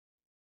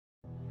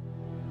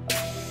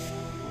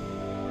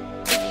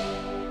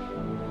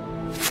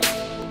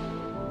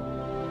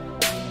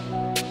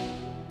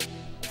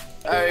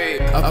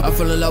I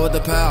fell in love with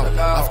the power.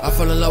 I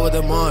fell in love with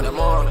the money.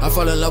 I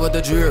fell in love with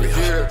the jewelry.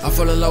 I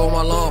fell in love with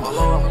my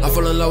llama. I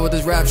fell in love with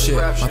this rap shit.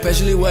 I'm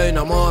patiently waiting,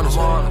 I'm honest.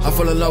 I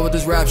fell in love with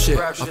this rap shit.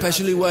 I'm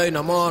patiently waiting,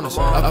 I'm honest.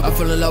 I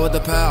fell in love with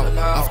the power.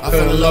 I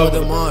fell in love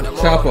with the money.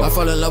 I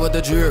fell in love with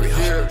the jewelry.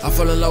 I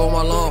fell in love with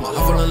my llama.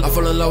 I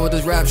fell in love with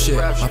this rap shit.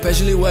 I'm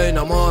patiently waiting,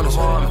 I'm honest.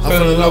 I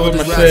fell in love with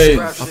this rap shit.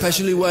 I'm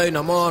patiently waiting,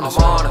 I'm honest.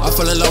 I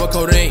fell in love with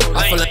codeine.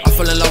 I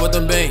fell in love with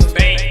them beans.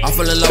 I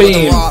fell in love with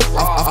them rock.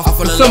 I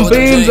fell in love with them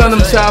beans on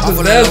them choppers.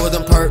 I fell in love with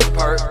them perk.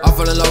 I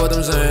fell in love with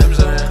them zans.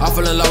 I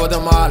fell in love with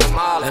them molly.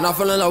 And I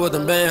fell in love with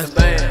them bands.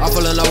 I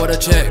fell in love with a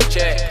check.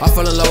 I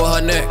fell in love with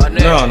her neck. I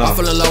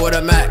fell in love with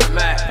a Mac.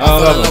 I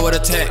fell in love with a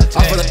tech.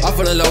 I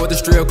fell in love with the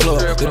strip club.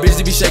 The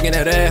bitch be shaking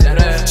that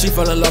ass. She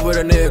fell in love with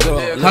a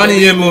nigga. Honey,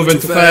 you're moving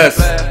too fast.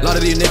 A lot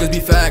of these niggas be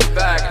fat.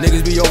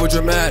 Niggas be over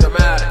dramatic.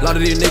 A lot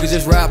of these niggas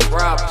just rap.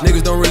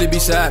 Niggas don't really be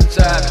sad.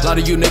 A lot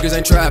of you niggas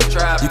ain't trap.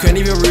 You can't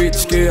even read the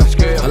skill.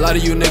 A lot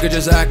of you niggas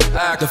just act.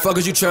 The fuck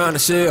is you trying to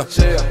sell?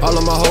 All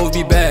of my hoes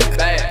be bad.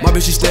 My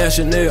bitch she stand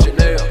Chanel.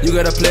 You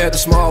gotta play it the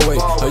small way,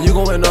 or you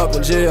gon' end up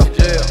in jail.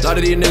 A lot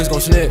of these niggas gon'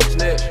 snitch.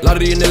 A lot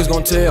of these niggas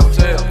gon' tell.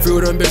 Few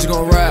of them bitches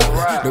gon' rap.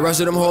 The rest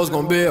of them hoes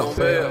gon' bill.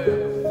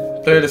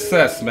 Play the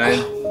cess,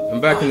 man. I'm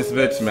back in this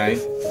bitch, man.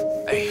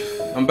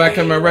 I'm back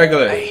on my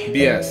regular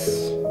BS.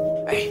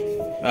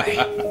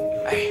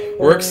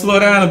 Work slow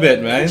down a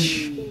bit, man.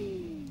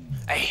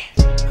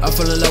 I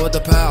fell in love with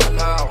the power.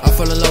 I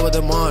fell in love with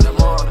the money.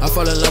 I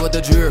fell in love with the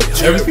jewelry.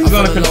 Everything's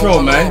under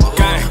control, man.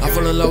 I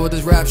fell in love with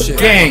this rap shit.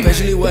 Gang. I'm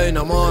patiently waiting,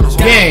 I'm honest.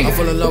 Gang. I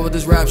fell in love with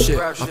this rap shit.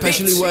 I'm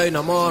patiently waiting,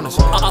 I'm honest.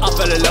 I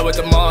fell in love with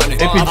the money.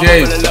 APJs.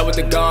 I fell in love with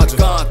the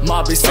ganja.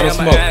 My bitch say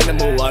I'm an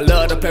animal. I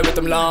love to play with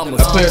them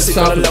llamas. She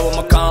fell in love with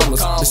my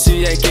commas, but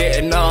she ain't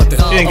getting nothing.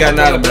 She ain't got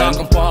nothing, man.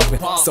 I'm pumping,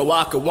 so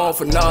I could want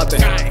for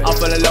nothing. I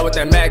fell in love with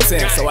that Mac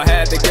 10, so I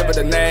had to give her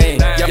the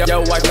name.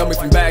 Yo, wife know me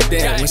from back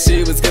then when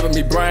she was giving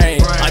me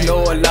brain. I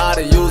know a lot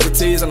of user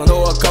T's and I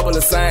know a couple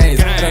of sayings.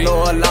 And I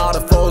know a lot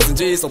of foes and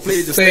G's, so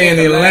please just stay in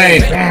the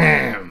lane.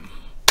 Bam.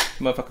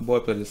 Motherfucking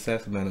boy played the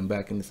sass, man. I'm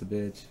back in this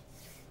bitch.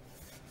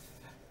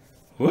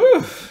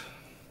 Woo!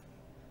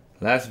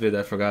 Last bit,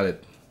 I forgot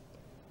it.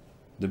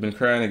 They've been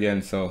crying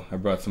again, so I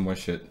brought some more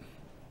shit.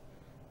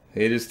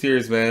 Haters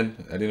tears,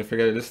 man. I didn't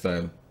forget it this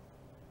time.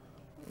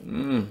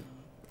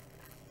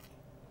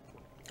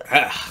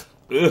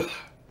 Ugh.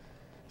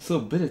 So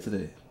bitter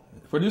today.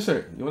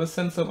 Producer, you wanna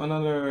send some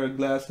another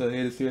glass of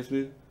haters tears,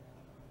 please?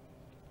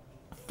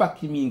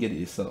 Fuck you mean get it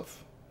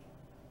yourself?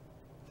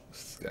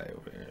 This guy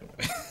over here.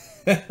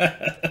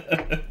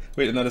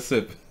 Wait, another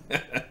sip.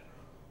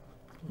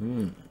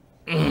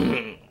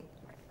 I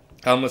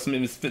almost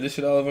made me spit this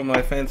shit all over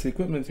my fancy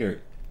equipment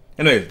here.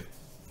 Anyway,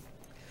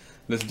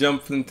 let's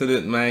jump into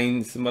the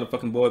mine. Some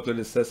motherfucking boy played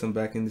the sess. I'm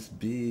back in this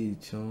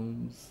bitch,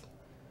 Holmes.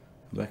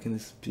 Back in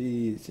this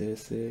bitch, I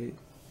say.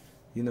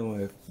 You know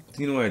what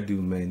I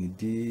do, man. You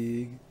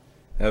dig?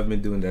 I haven't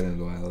been doing that in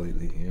a while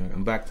lately. You know,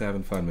 I'm back to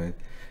having fun, man.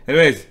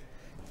 Anyways,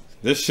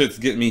 this shit's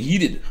getting me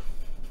heated.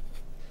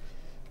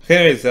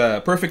 Anyways,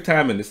 perfect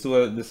timing. This is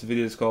what this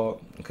video is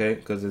called, okay?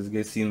 Because as you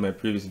guys seen in my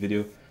previous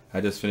video, I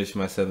just finished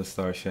my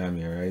 7-star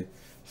chamois, right?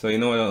 So you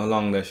know how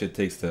long that shit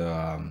takes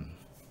to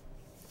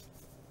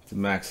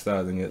max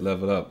out and get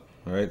leveled up,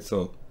 alright?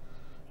 So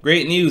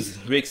great news.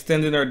 We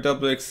extended our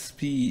double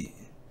XP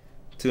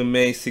to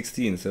May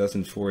 16th, so that's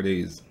in 4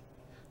 days.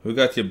 We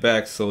got your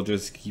back,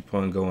 soldiers. Keep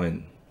on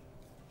going.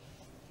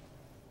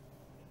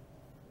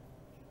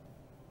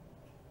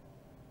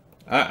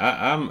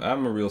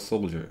 I'm a real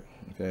soldier,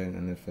 okay?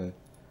 And if I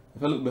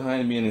look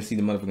behind me and I see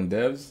the motherfucking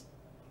devs,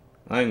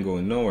 I ain't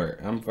going nowhere.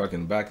 I'm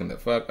fucking backing the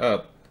fuck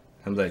up.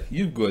 I'm like,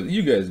 you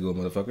guys go,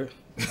 motherfucker.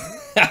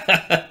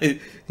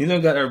 You know,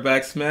 got our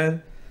backs,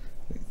 man.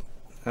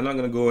 I'm not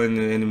gonna go in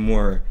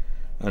anymore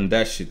on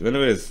that shit.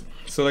 Anyways,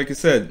 so like I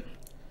said,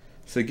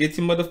 so get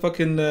your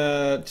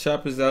motherfucking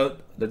choppers out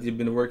that you've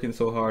been working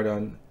so hard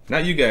on.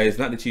 Not you guys,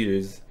 not the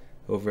cheaters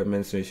over at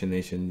Menstruation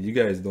Nation. You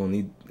guys don't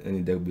need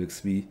any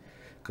WXP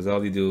because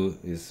all you do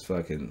is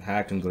fucking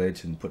hack and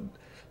glitch and put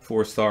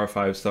 4-star,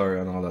 5-star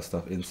and all that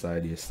stuff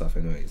inside your stuff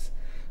anyways.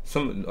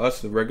 Some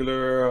us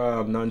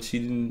regular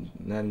non-cheating,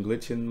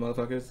 non-glitching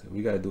motherfuckers,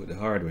 we gotta do it the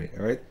hard way,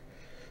 alright?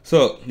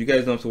 So you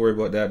guys don't have to worry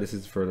about that. This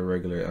is for the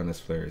regular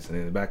honest players. And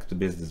then back to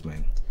business,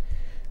 man.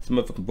 It's a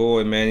motherfucking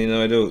boy, man, you know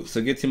what I do.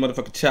 So get your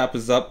motherfucking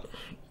choppers up.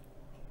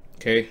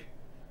 Okay.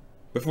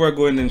 Before I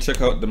go in and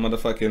check out the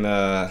motherfucking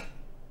the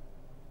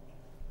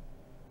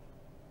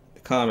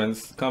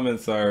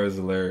comments are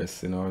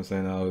hilarious, you know what I'm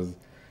saying? I always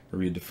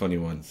read the funny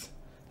ones.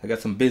 I got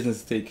some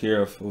business to take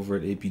care of over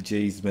at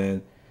APJs,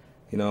 man.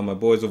 You know, my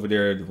boys over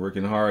there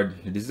working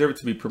hard. They deserve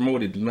to be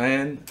promoted,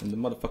 man. And the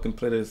motherfucking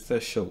Play the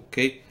Cess show,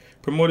 okay?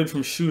 Promoted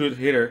from shooter to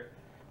hitter.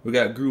 We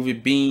got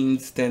Groovy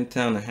Beans, 10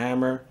 Town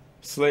Hammer,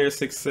 Slayer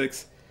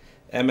 66,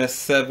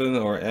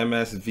 MS7 or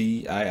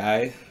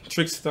MSVII,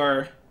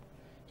 Trickstar,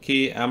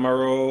 K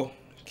Amaro,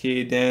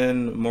 K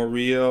Dan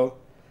Moriel,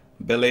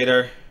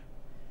 Bellator,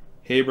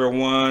 Haber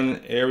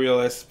 1, Ariel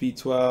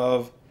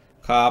SP12,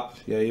 Cop,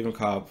 yeah, even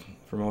Cop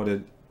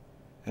promoted.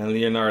 and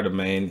Leonardo,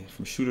 man.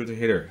 From shooter to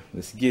hitter.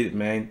 Let's get it,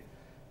 man.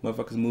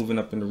 Motherfuckers moving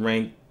up in the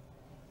rank.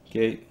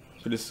 Okay,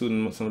 pretty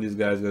soon some of these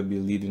guys gonna be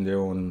leading their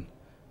own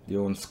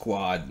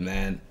squad,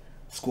 man.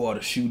 Squad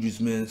of shooters,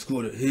 man.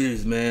 Squad of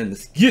hitters, man.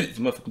 Let's get it.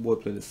 Motherfucking boy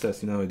play the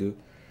cess, you know how I do.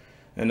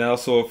 And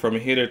also from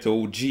hitter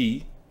to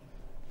OG,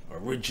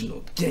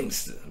 original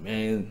gangster,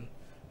 man.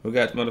 We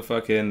got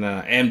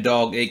motherfucking M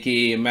Dog,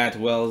 aka Matt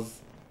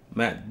Wells,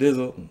 Matt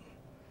Dizzle.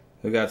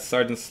 We got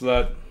Sergeant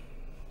Slut.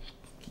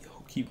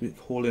 Keep it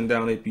holding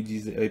down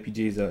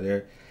APJs out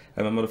there.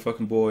 And my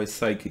motherfucking boy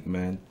Psychic,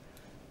 man.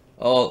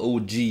 All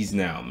OGs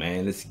now,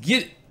 man. Let's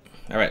get it.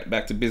 Alright,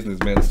 back to business,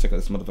 man. Let's check out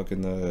this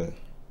motherfucking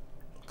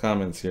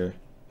comments here.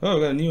 Oh,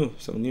 we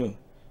got something new.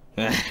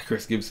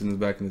 Chris Gibson is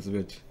back in this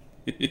bitch.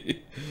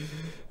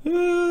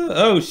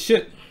 Oh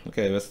shit.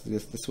 Okay,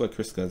 that's what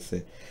Chris got to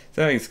say.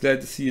 Thanks,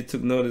 glad to see you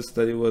took notice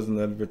that it wasn't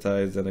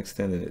advertised and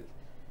extended it.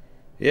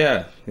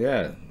 Yeah,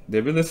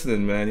 they've been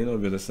listening, man. You know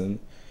they've been listening.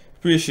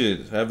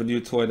 Appreciate it. I have a new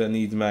toy that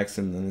needs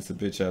maxing and it's a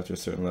bitch after a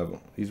certain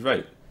level. He's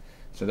right.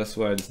 So that's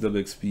why this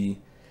WXP.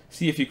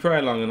 See, if you cry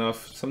long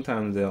enough,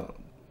 sometimes they'll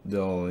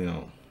you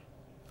know,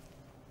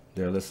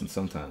 they'll listen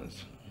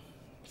sometimes.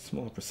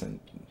 Small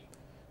percent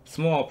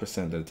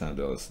of the time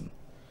they'll listen.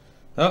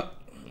 Oh,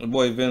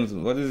 boy Vince,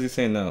 what is he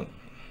saying now?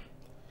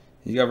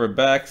 You got our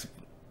backs,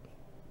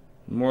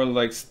 more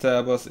like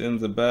stab us in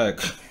the back.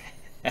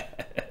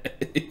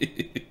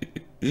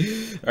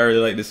 I really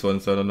like this one,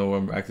 so I don't know why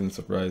I'm acting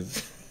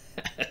surprised.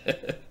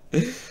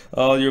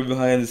 All your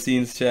behind the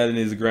scenes chatting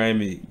is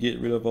grimy. Get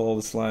rid of all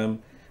the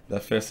slime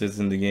that festers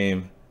in the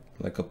game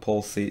like a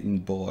pulsating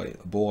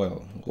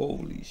boil.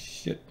 Holy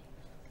shit.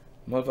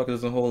 Motherfucker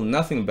doesn't hold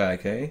nothing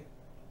back, eh?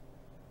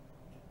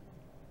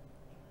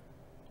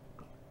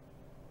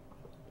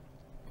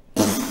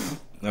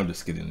 I'm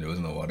just kidding, there was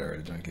no water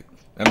to drink it.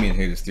 I mean,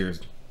 hey, the steers.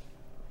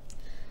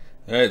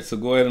 Alright, so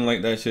go ahead and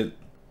like that shit.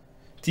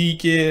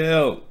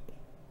 TKL.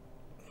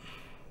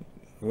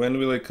 When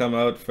will it come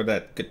out for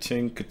that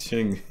ka-ching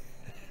ka-ching?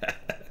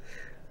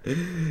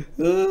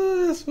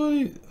 Oh, that's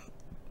funny.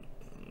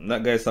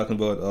 That guy's talking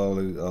about all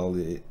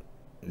the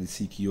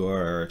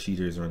CQR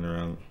cheaters running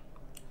around.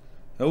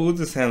 Oh, who's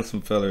this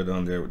handsome fella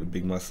down there with the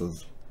big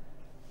muscles?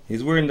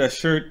 He's wearing that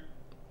shirt,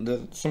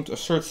 a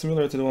shirt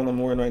similar to the one I'm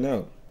wearing right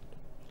now.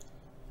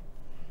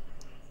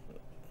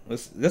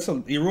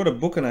 He wrote a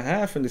book and a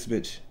half in this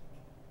bitch.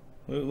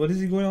 What is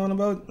he going on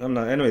about?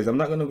 Anyways, I'm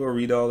not gonna go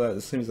read all that.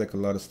 It seems like a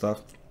lot of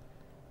stuff.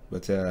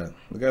 But the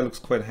guy looks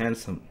quite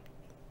handsome.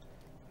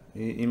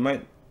 He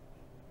might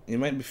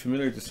be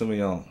familiar to some of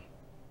y'all.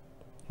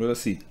 Well,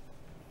 let's see.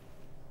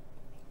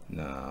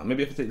 Nah,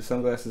 maybe if I take the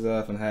sunglasses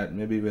off and hat,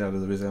 maybe we have a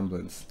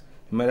resemblance.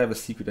 He might have a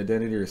secret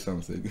identity or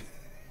something.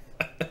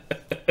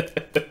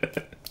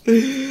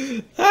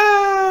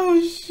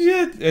 Oh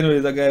shit!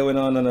 Anyways, that guy went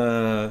on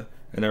a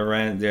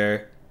rant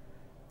there.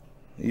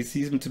 He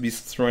seems him to be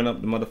throwing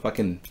up the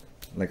motherfucking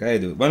like I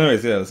do. But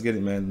anyways, yeah, let's get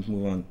it, man. Let's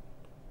move on.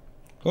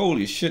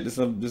 Holy shit! There's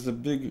a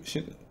big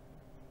shit.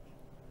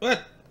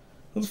 What?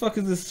 What the fuck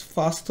is this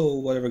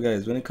Fosto whatever,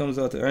 guys? When it comes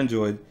out to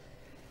Android,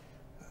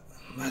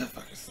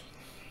 motherfuckers.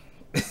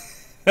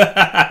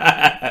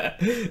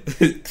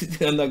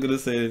 I'm not gonna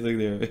say anything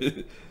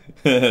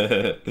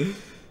there.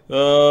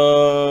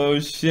 Oh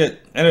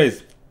shit.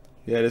 Anyways,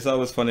 yeah, it's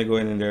always funny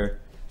going in there.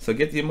 So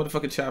get the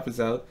motherfucking choppers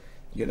out,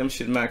 get them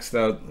shit maxed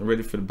out and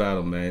ready for the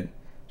battle, man.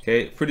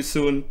 Okay, pretty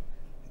soon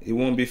it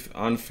won't be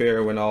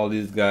unfair when all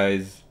these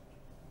guys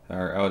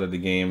are out of the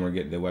game or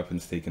get their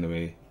weapons taken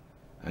away,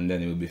 and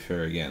then it will be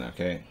fair again.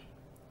 Okay.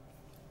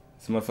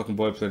 So motherfucking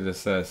boy played the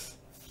assess.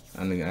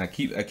 And I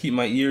keep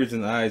my ears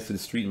and eyes to the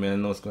street, man. I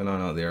know what's going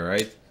on out there,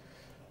 right?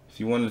 If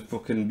you want to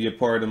fucking be a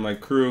part of my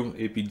crew,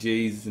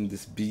 APJs in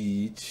this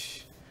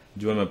beach,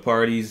 join my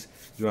parties,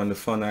 join the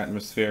fun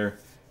atmosphere,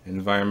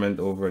 environment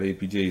over at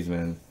APJs,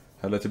 man.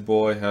 Holla at your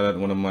boy, holla at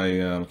one of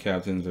my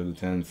captains or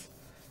lieutenants,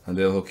 and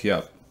they'll hook you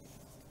up.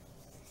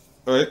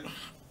 Alright?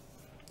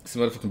 This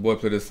motherfucking boy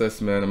played assess,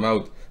 man. I'm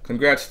out.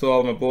 Congrats to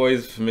all my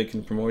boys for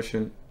making the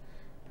promotion.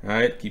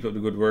 Alright? Keep up the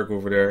good work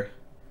over there.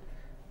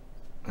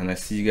 And I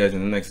see you guys in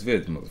the next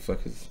vid,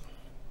 motherfuckers.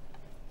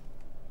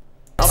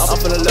 I'm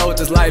feeling low with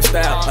this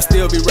lifestyle. I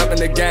still be repping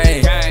the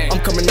game. I'm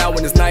coming out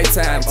when it's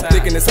nighttime. I'm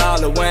thinking it's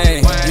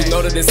Halloween. You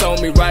know that it's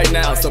on me right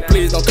now, so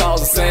please don't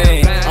cause a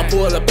scene. I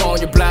pull up on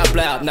you, blah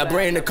blah. Now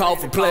bring the call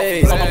for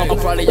plays. I'm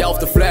probably off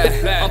the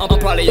flat. I'm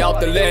probably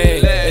off the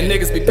lane. And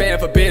niggas be paying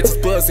for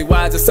bitches, pussy.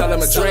 Why just sell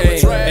them a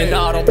dream? And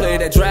I don't play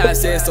that drive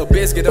shit, so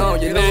bitch get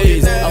on your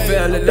knees. I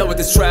fell in love with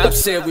this trap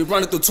shit. We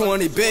running through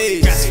 20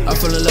 B's. I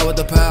fell in love with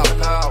the power.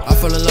 I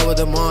fell in love with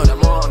the money.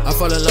 I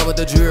fell in love with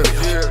the jewelry.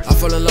 I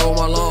fell in love with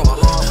my llama.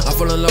 I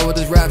fell in love with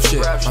this rap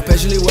shit. I'm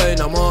patiently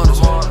waiting, I'm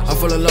honest. I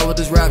fell in love with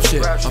this rap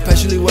shit. I'm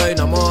patiently waiting,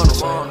 I'm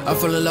honest. I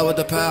fell in love with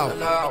the power.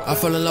 I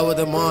fell in love with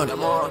the money.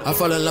 I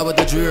fell in love with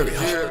the jewelry.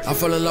 I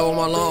fell in love with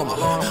my llama.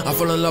 I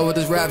fell in love with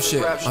this rap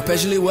shit. I'm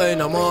patiently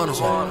waiting, I'm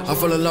honest. I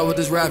fell in love with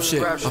this rap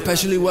shit. I'm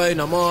patiently waiting,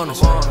 I'm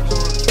honest.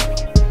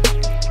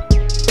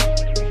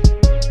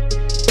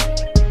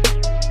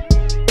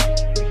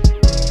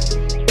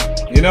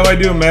 You You know what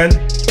I do, man?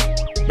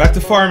 Back to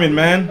farming,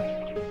 man.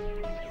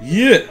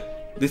 Yeah.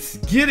 Let's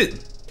get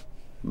it.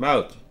 I'm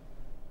out.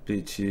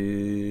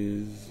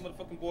 Bitches.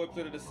 Motherfucking boy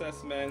Play the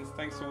Cess, man.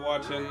 Thanks for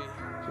watching.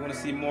 If you want to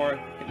see more,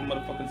 hit the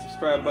motherfucking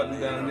subscribe button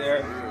down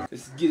there.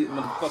 Let's get it,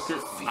 motherfucker.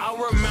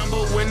 I remember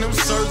when them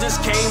surgeons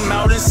came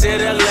out and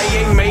said LA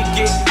ain't make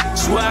it.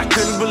 Swear I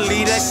couldn't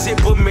believe that shit,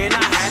 but man,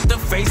 I had to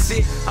face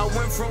it. I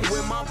went from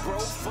where my bro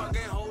fucked